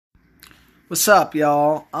What's up,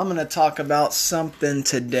 y'all? I'm gonna talk about something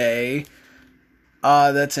today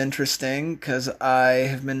that's interesting because I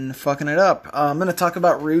have been fucking it up. I'm gonna talk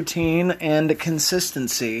about routine and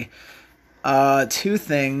consistency. Two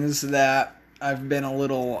things that I've been a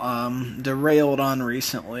little derailed on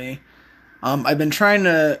recently. I've been trying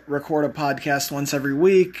to record a podcast once every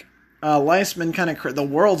week. Life's been kind of the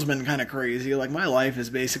world's been kind of crazy. Like, my life is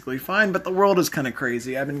basically fine, but the world is kind of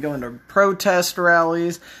crazy. I've been going to protest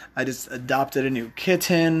rallies. I just adopted a new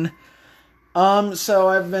kitten. So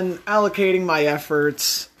I've been allocating my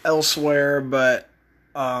efforts elsewhere, but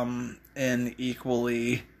in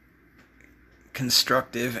equally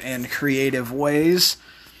constructive and creative ways.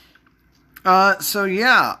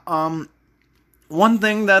 One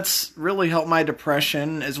thing that's really helped my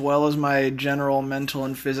depression, as well as my general mental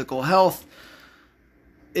and physical health,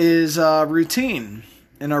 is routine.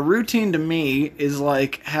 And a routine to me is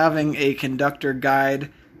like having a conductor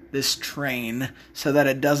guide this train so that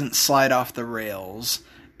it doesn't slide off the rails.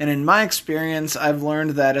 And in my experience, I've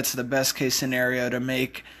learned that it's the best case scenario to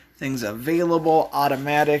make things available,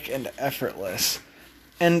 automatic, and effortless.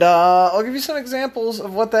 And I'll give you some examples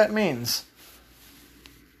of what that means.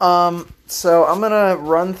 So I'm gonna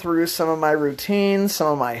run through some of my routines, some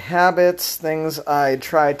of my habits, things I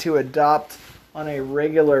try to adopt on a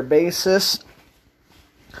regular basis.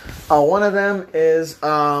 One of them is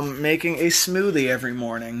making a smoothie every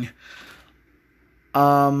morning.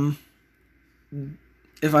 If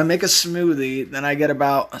I make a smoothie, then I get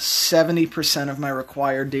about 70% of my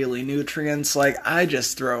required daily nutrients. Like, I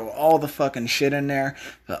just throw all the fucking shit in there.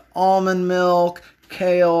 The almond milk,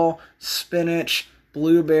 kale, spinach,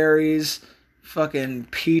 blueberries, fucking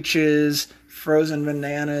peaches, frozen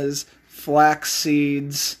bananas, flax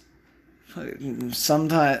seeds.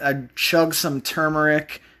 Sometimes I chug some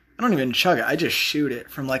turmeric. I don't even chug it. I just shoot it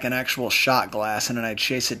from like an actual shot glass, and then I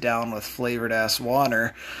chase it down with flavored ass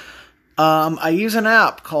water. I use an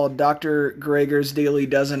app called Dr. Greger's Daily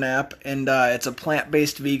Dozen app, and it's a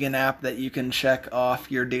plant-based vegan app that you can check off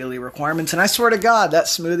your daily requirements. And I swear to God, that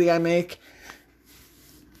smoothie I make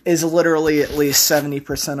is literally at least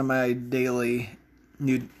 70% of my daily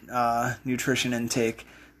nutrition intake.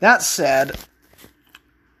 That said,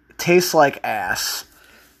 it tastes like ass.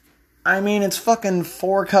 I mean, it's fucking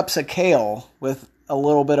 4 cups of kale with a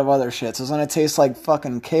little bit of other shit, so it's gonna taste like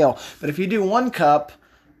fucking kale. But if you do 1 cup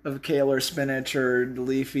of kale or spinach or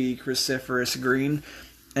leafy cruciferous green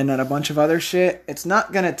and then a bunch of other shit, it's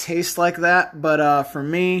not gonna taste like that. But for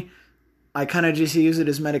me, I kind of just use it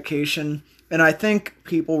as medication. And I think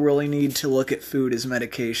people really need to look at food as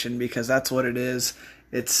medication, because that's what it is.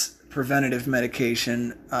 It's preventative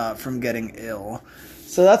medication from getting ill.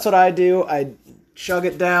 So that's what I do. I chug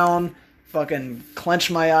it down, fucking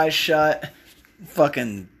clench my eyes shut,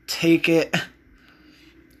 fucking take it,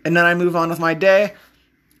 and then I move on with my day.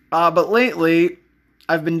 But lately,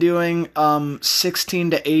 I've been doing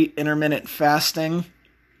 16 to 8 intermittent fasting,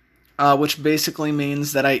 which basically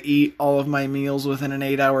means that I eat all of my meals within an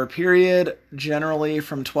 8-hour period, generally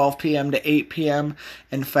from 12 p.m. to 8 p.m.,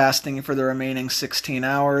 and fasting for the remaining 16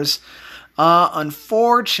 hours.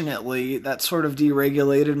 Unfortunately, that sort of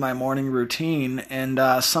deregulated my morning routine, and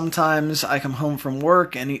sometimes I come home from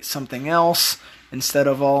work and eat something else instead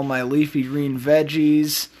of all my leafy green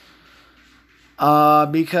veggies,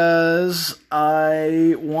 because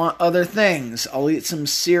I want other things. I'll eat some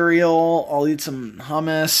cereal, I'll eat some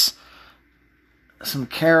hummus, some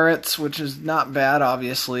carrots, which is not bad,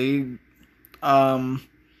 obviously.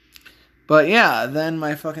 But yeah, then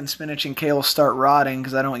my fucking spinach and kale start rotting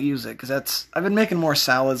because I don't use it. Because I've been making more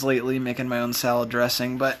salads lately, making my own salad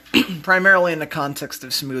dressing, but primarily in the context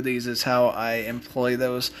of smoothies is how I employ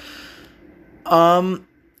those.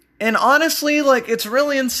 And honestly, like, it's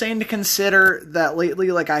really insane to consider that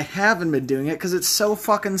lately, like, I haven't been doing it because it's so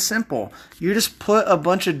fucking simple. You just put a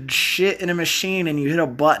bunch of shit in a machine and you hit a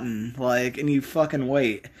button, like, and you fucking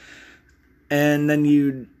wait. And then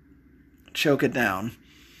you choke it down.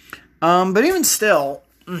 But even still,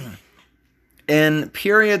 in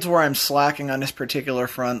periods where I'm slacking on this particular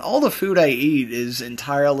front, all the food I eat is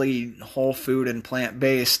entirely whole food and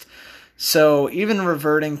plant-based. So even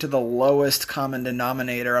reverting to the lowest common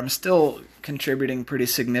denominator, I'm still contributing pretty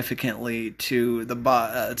significantly to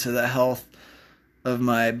the health of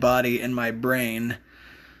my body and my brain.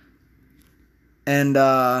 And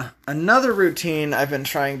another routine I've been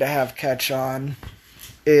trying to have catch on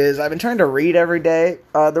is I've been trying to read every day.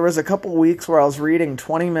 There was a couple weeks where I was reading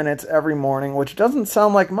 20 minutes every morning, which doesn't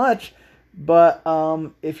sound like much, but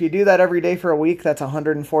if you do that every day for a week, that's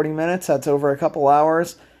 140 minutes. That's over a couple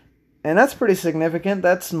hours. And that's pretty significant.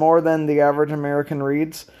 That's more than the average American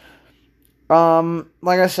reads.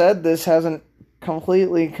 Like I said, this hasn't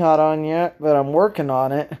completely caught on yet, but I'm working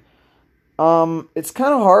on it. It's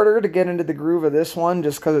kind of harder to get into the groove of this one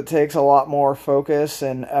just because it takes a lot more focus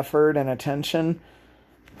and effort and attention.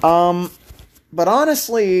 But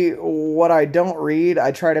honestly, what I don't read,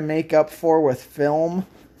 I try to make up for with film.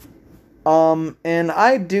 And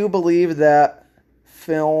I do believe that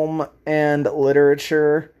film and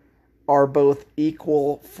literature are both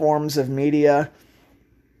equal forms of media.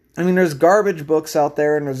 I mean, there's garbage books out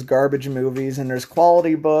there, and there's garbage movies, and there's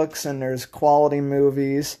quality books, and there's quality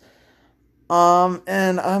movies.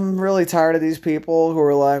 And I'm really tired of these people who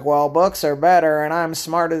are like, well, books are better, and I'm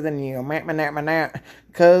smarter than you,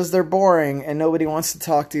 because they're boring, and nobody wants to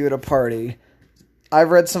talk to you at a party.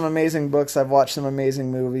 I've read some amazing books, I've watched some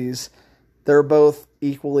amazing movies. They're both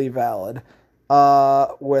equally valid.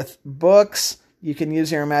 With books, you can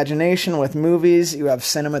use your imagination. With movies, you have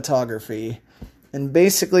cinematography. And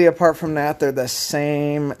basically, apart from that, they're the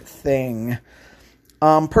same thing.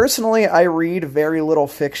 Personally, I read very little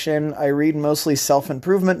fiction. I read mostly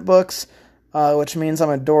self-improvement books, which means I'm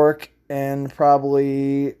a dork and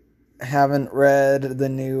probably haven't read the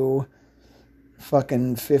new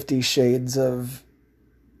fucking 50 Shades of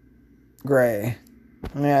Grey.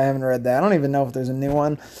 Yeah, I haven't read that. I don't even know if there's a new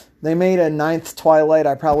one. They made a 9th Twilight.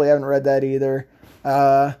 I probably haven't read that either.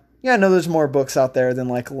 Yeah, I know there's more books out there than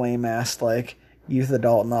like lame-ass like youth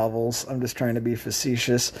adult novels. I'm just trying to be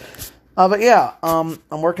facetious. But yeah, I'm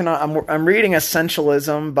reading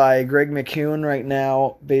Essentialism by Greg McKeown right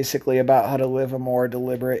now, basically about how to live a more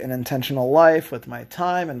deliberate and intentional life with my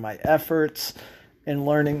time and my efforts, and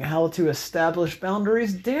learning how to establish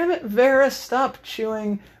boundaries. Damn it, Vera, stop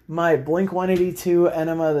chewing my Blink-182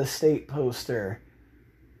 Enema of the State poster.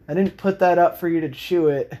 I didn't put that up for you to chew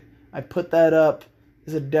it. I put that up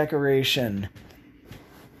as a decoration.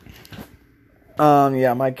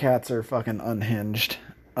 Yeah, my cats are fucking unhinged.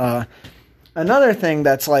 Another thing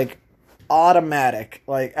that's like automatic,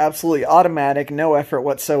 like absolutely automatic, no effort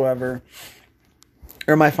whatsoever,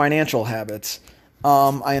 are my financial habits.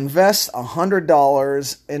 I invest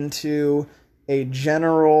 $100 into a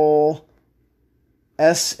general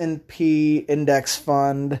S&P index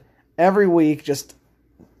fund every week, just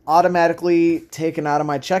automatically taken out of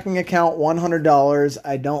my checking account, $100.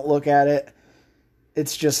 I don't look at it.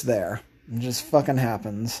 It's just there. It just fucking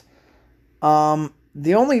happens.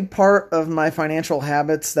 The only part of my financial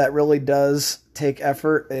habits that really does take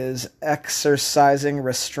effort is exercising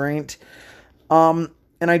restraint. And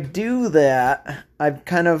I do that. I've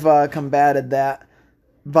kind of combated that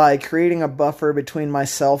by creating a buffer between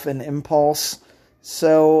myself and impulse.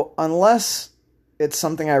 So unless it's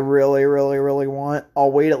something I really, really, really want,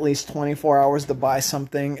 I'll wait at least 24 hours to buy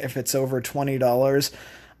something if it's over $20.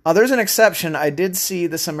 There's an exception. I did see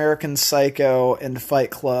this American Psycho and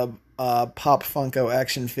Fight Club Pop Funko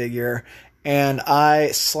action figure, and I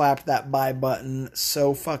slapped that buy button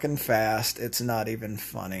so fucking fast, it's not even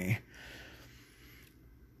funny.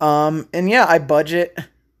 And yeah, I budget.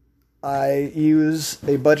 I use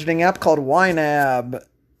a budgeting app called YNAB.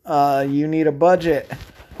 You need a budget,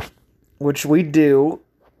 which we do.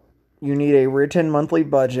 You need a written monthly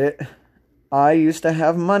budget. I used to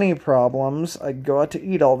have money problems. I'd go out to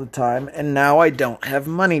eat all the time, and now I don't have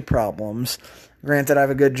money problems. Granted, I have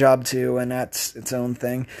a good job too, and that's its own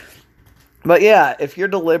thing. But yeah, if you're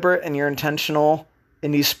deliberate and you're intentional,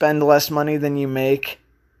 and you spend less money than you make,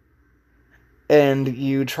 and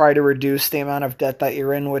you try to reduce the amount of debt that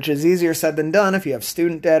you're in, which is easier said than done if you have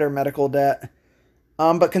student debt or medical debt.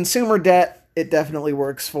 But consumer debt, it definitely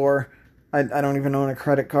works for. I don't even own a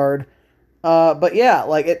credit card. But yeah,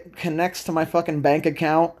 like, it connects to my fucking bank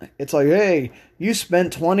account. It's like, hey, you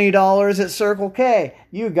spent $20 at Circle K.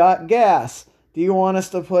 You got gas. Do you want us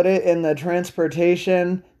to put it in the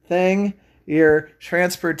transportation thing? Your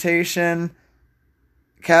transportation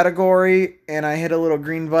category, and I hit a little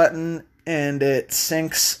green button, and it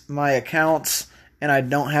syncs my accounts, and I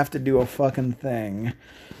don't have to do a fucking thing.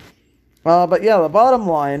 But yeah, the bottom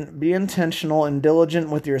line, be intentional and diligent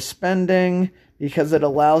with your spending, because it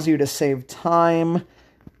allows you to save time,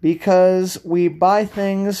 because we buy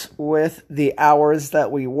things with the hours that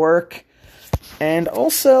we work, and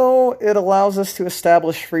also it allows us to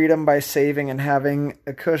establish freedom by saving and having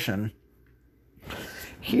a cushion.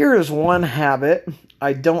 Here's one habit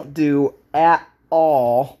I don't do at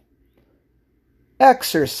all.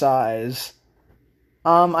 Exercise.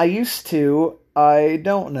 I used to. I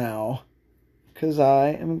don't now. Because I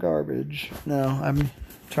am garbage. No, I'm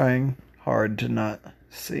trying hard to not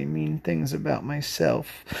say mean things about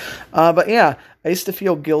myself. But yeah, I used to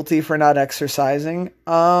feel guilty for not exercising.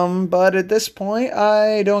 But at this point,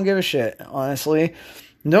 I don't give a shit, honestly.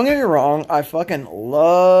 Don't get me wrong, I fucking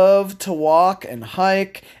love to walk and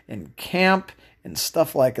hike and camp and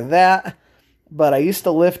stuff like that. But I used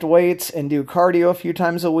to lift weights and do cardio a few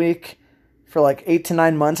times a week for like 8 to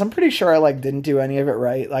 9 months. I'm pretty sure I like didn't do any of it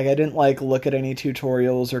right. Like I didn't like look at any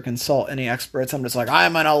tutorials or consult any experts. I'm just like,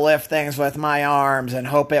 I'm gonna lift things with my arms and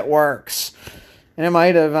hope it works. And it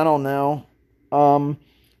might have, I don't know.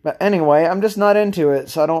 But anyway, I'm just not into it,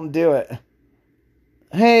 so I don't do it.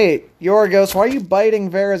 Hey, Yorgos, why are you biting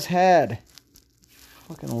Vera's head?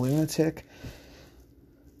 Fucking lunatic.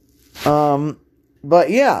 But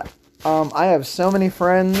yeah, I have so many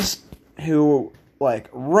friends who, like,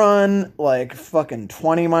 run, like, fucking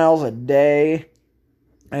 20 miles a day.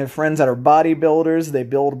 I have friends that are bodybuilders. They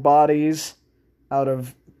build bodies out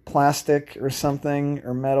of plastic or something,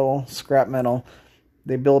 or metal, scrap metal.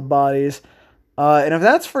 They build bodies. And if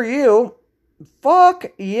that's for you,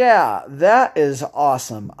 fuck yeah, that is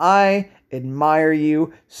awesome. I admire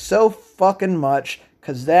you so fucking much,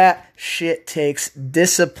 because that shit takes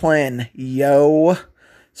discipline, yo.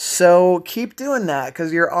 So keep doing that,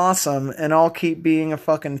 because you're awesome, and I'll keep being a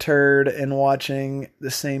fucking turd and watching the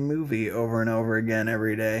same movie over and over again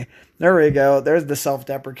every day. There we go. There's the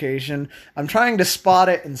self-deprecation. I'm trying to spot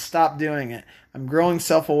it and stop doing it. I'm growing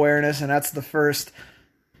self-awareness, and that's the first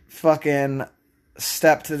fucking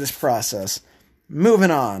step to this process.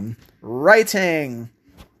 Moving on. Writing.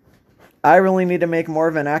 I really need to make more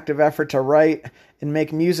of an active effort to write and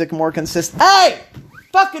make music more consistent. Hey!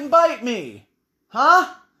 Fucking bite me!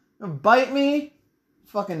 Huh? Bite me?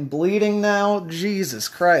 Fucking bleeding now? Jesus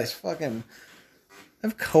Christ. Fucking... I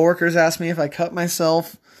have coworkers ask me if I cut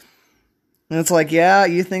myself. And it's like, yeah,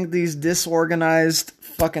 you think these disorganized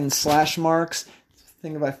fucking slash marks...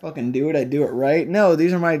 think if I fucking do it, I do it right? No,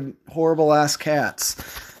 these are my horrible ass cats.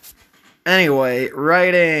 Anyway,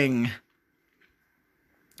 writing.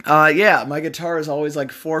 Yeah, my guitar is always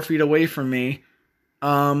like 4 feet away from me.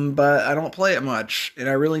 But I don't play it much, and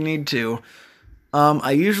I really need to.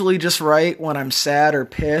 I usually just write when I'm sad or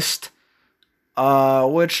pissed.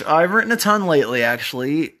 Which I've written a ton lately,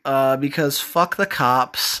 actually. Because fuck the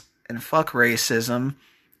cops, and fuck racism.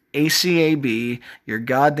 ACAB, you're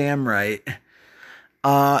goddamn right.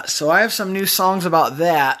 So I have some new songs about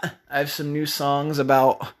that. I have some new songs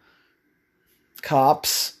about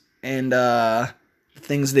cops and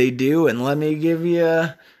things they do, and let me give you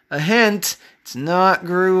a hint. It's not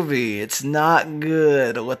groovy. It's not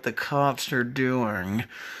good what the cops are doing.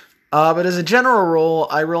 But as a general rule,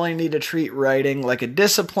 I really need to treat writing like a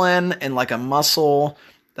discipline and like a muscle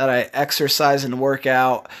that I exercise and work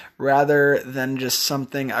out, rather than just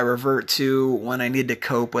something I revert to when I need to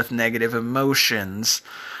cope with negative emotions.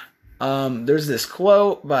 There's this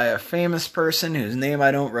quote by a famous person whose name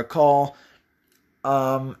I don't recall.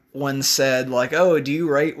 One said, like, oh, do you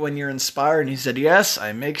write when you're inspired? And he said, yes,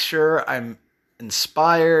 I make sure I'm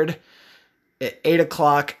inspired at 8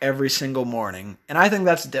 o'clock every single morning. And I think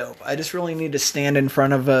that's dope. I just really need to stand in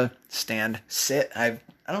front of sit. I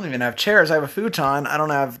don't even have chairs. I have a futon. I don't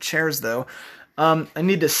have chairs, though. I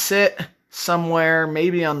need to sit somewhere,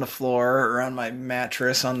 maybe on the floor or on my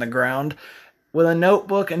mattress on the ground, with a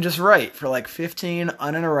notebook and just write for like 15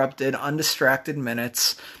 uninterrupted, undistracted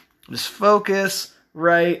minutes. Just focus,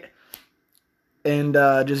 write, and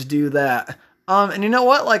just do that. And you know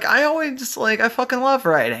what? Like, I always just, like, I fucking love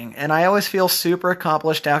writing, and I always feel super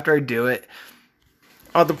accomplished after I do it.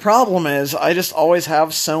 The problem is, I just always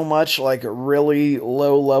have so much, like, really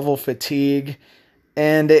low-level fatigue,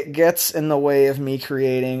 and it gets in the way of me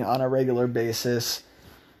creating on a regular basis.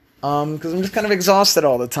 Because I'm just kind of exhausted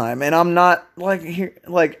all the time, and I'm not,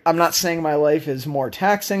 I'm not saying my life is more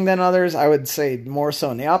taxing than others. I would say more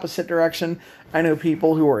so in the opposite direction. I know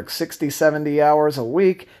people who work 60, 70 hours a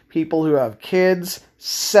week, people who have kids,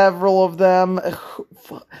 several of them.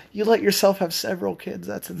 You let yourself have several kids?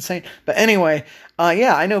 That's insane. But anyway,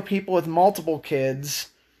 yeah, I know people with multiple kids,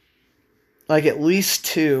 like at least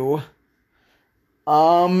 2.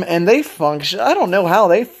 And they function. I don't know how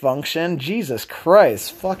they function. Jesus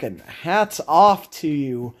Christ. Fucking hats off to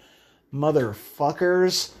you,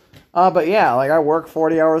 motherfuckers. But yeah, like I work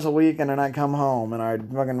 40 hours a week and then I come home and I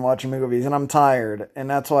fucking watch movies and I'm tired. And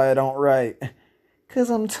that's why I don't write. 'Cause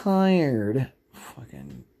I'm tired.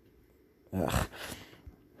 Fucking. Ugh.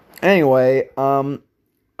 Anyway,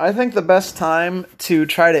 I think the best time to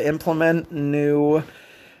try to implement new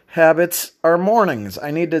habits are mornings.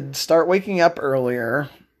 I need to start waking up earlier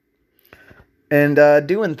and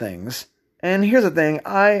doing things. And here's the thing,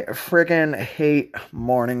 I freaking hate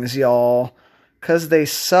mornings, y'all, because they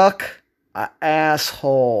suck a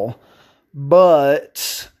asshole.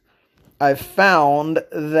 But I've found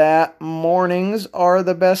that mornings are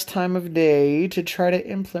the best time of day to try to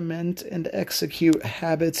implement and execute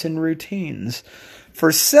habits and routines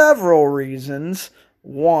for several reasons.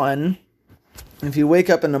 One, if you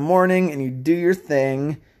wake up in the morning and you do your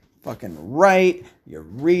thing, fucking write, you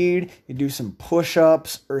read, you do some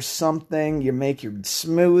push-ups or something, you make your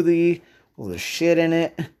smoothie with the shit in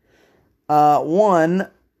it.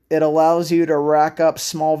 One, it allows you to rack up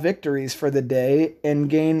small victories for the day and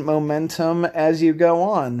gain momentum as you go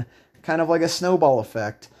on. Kind of like a snowball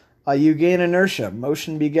effect. You gain inertia.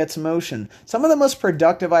 Motion begets motion. Some of the most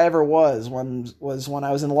productive I ever was when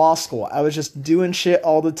I was in law school. I was just doing shit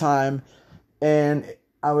all the time, and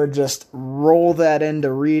I would just roll that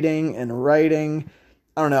into reading and writing.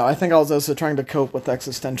 I don't know. I think I was also trying to cope with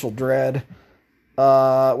existential dread,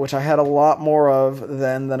 which I had a lot more of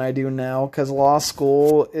then than I do now, because law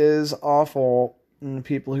school is awful, and the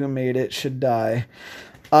people who made it should die.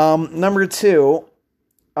 Number two,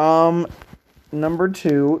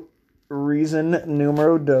 reason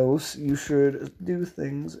numero dos, you should do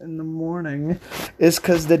things in the morning, is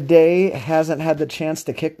because the day hasn't had the chance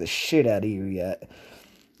to kick the shit out of you yet.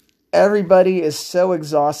 Everybody is so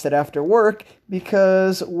exhausted after work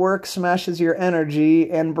because work smashes your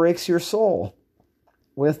energy and breaks your soul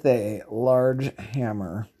with a large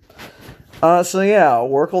hammer. So yeah,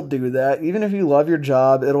 work will do that. Even if you love your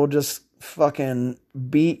job, it'll just fucking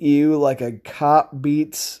beat you like a cop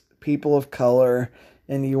beats people of color,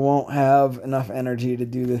 and you won't have enough energy to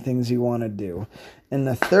do the things you want to do. And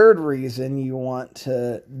the third reason you want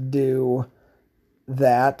to do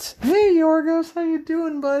that... Hey, Yorgos, how you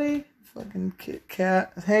doing, buddy? Fucking Kit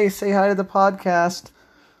Kat. Hey, say hi to the podcast.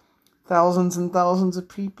 Thousands and thousands of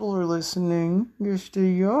people are listening. Yes,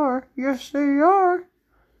 they are. Yes, they are.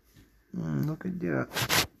 Look at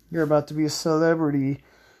that. You're about to be a celebrity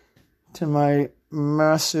to my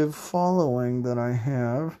massive following that I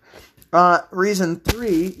have. Reason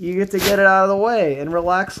 3, you get to get it out of the way and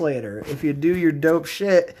relax later. If you do your dope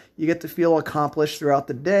shit, you get to feel accomplished throughout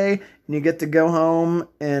the day, and you get to go home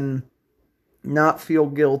and not feel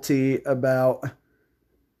guilty about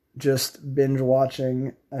just binge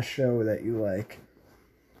watching a show that you like.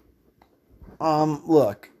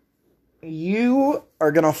 Look, you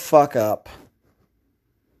are gonna fuck up.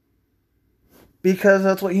 Because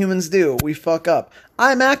that's what humans do. We fuck up.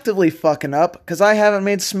 I'm actively fucking up because I haven't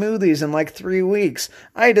made smoothies in like 3 weeks.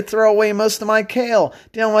 I had to throw away most of my kale.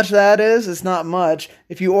 Do you know how much that is? It's not much.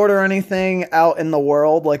 If you order anything out in the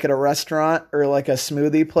world, like at a restaurant or like a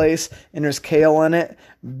smoothie place, and there's kale in it,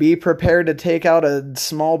 be prepared to take out a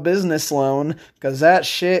small business loan because that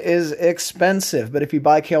shit is expensive. But if you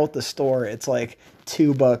buy kale at the store, it's like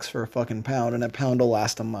 $2 for a fucking pound, and a pound will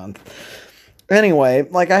last a month. Anyway,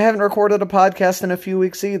 like, I haven't recorded a podcast in a few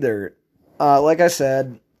weeks either. Like I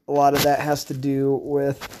said, a lot of that has to do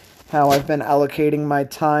with how I've been allocating my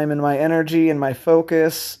time and my energy and my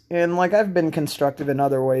focus. And, like, I've been constructive in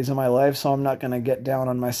other ways in my life, so I'm not going to get down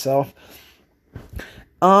on myself.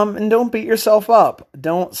 And don't beat yourself up.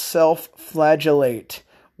 Don't self-flagellate.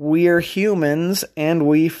 We're humans, and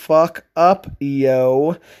we fuck up,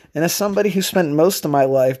 yo. And as somebody who spent most of my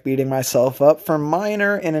life beating myself up for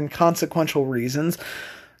minor and inconsequential reasons,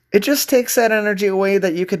 it just takes that energy away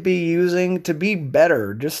that you could be using to be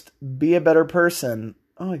better. Just be a better person.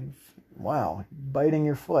 Oh, wow. Biting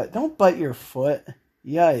your foot. Don't bite your foot.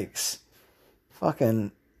 Yikes.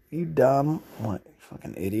 Fucking, you dumb. What,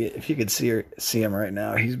 fucking idiot. If you could see him right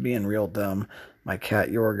now, he's being real dumb. My cat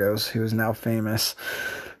Yorgos, who is now famous.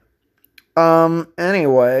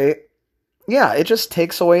 Anyway, yeah, it just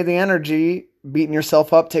takes away the energy. Beating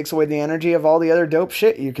yourself up takes away the energy of all the other dope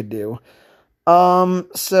shit you could do.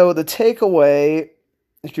 So the takeaway,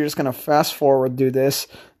 if you're just gonna fast forward through this,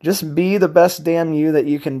 just be the best damn you that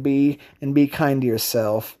you can be, and be kind to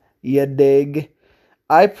yourself. You dig?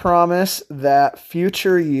 I promise that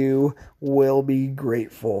future you will be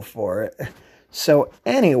grateful for it. So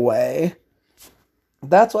anyway,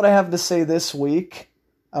 that's what I have to say this week.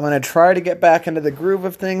 I'm going to try to get back into the groove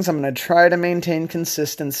of things. I'm going to try to maintain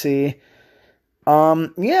consistency.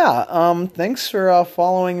 Thanks for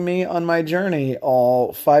following me on my journey,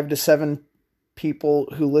 all 5 to 7 people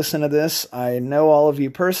who listen to this. I know all of you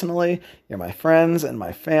personally. You're my friends and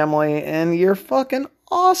my family, and you're fucking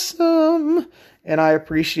awesome. And I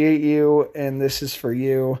appreciate you, and this is for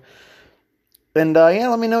you. And,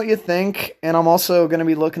 let me know what you think. And I'm also going to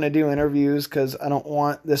be looking to do interviews because I don't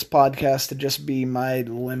want this podcast to just be my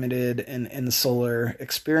limited and insular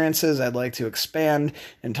experiences. I'd like to expand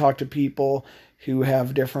and talk to people who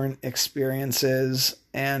have different experiences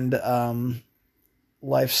and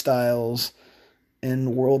lifestyles and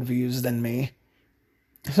worldviews than me.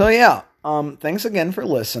 So, yeah, Thanks again for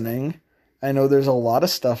listening. I know there's a lot of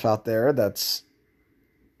stuff out there that's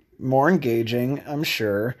more engaging, I'm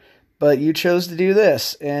sure, but you chose to do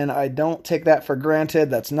this, and I don't take that for granted.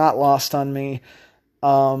 That's not lost on me.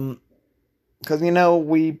 Because,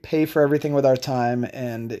 we pay for everything with our time,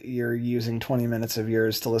 and you're using 20 minutes of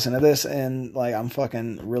yours to listen to this, and, I'm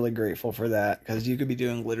fucking really grateful for that, because you could be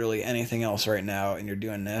doing literally anything else right now, and you're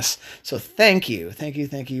doing this. So thank you. Thank you,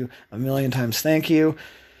 thank you. A million times thank you.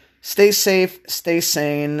 Stay safe, stay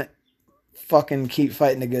sane, fucking keep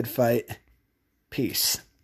fighting a good fight. Peace.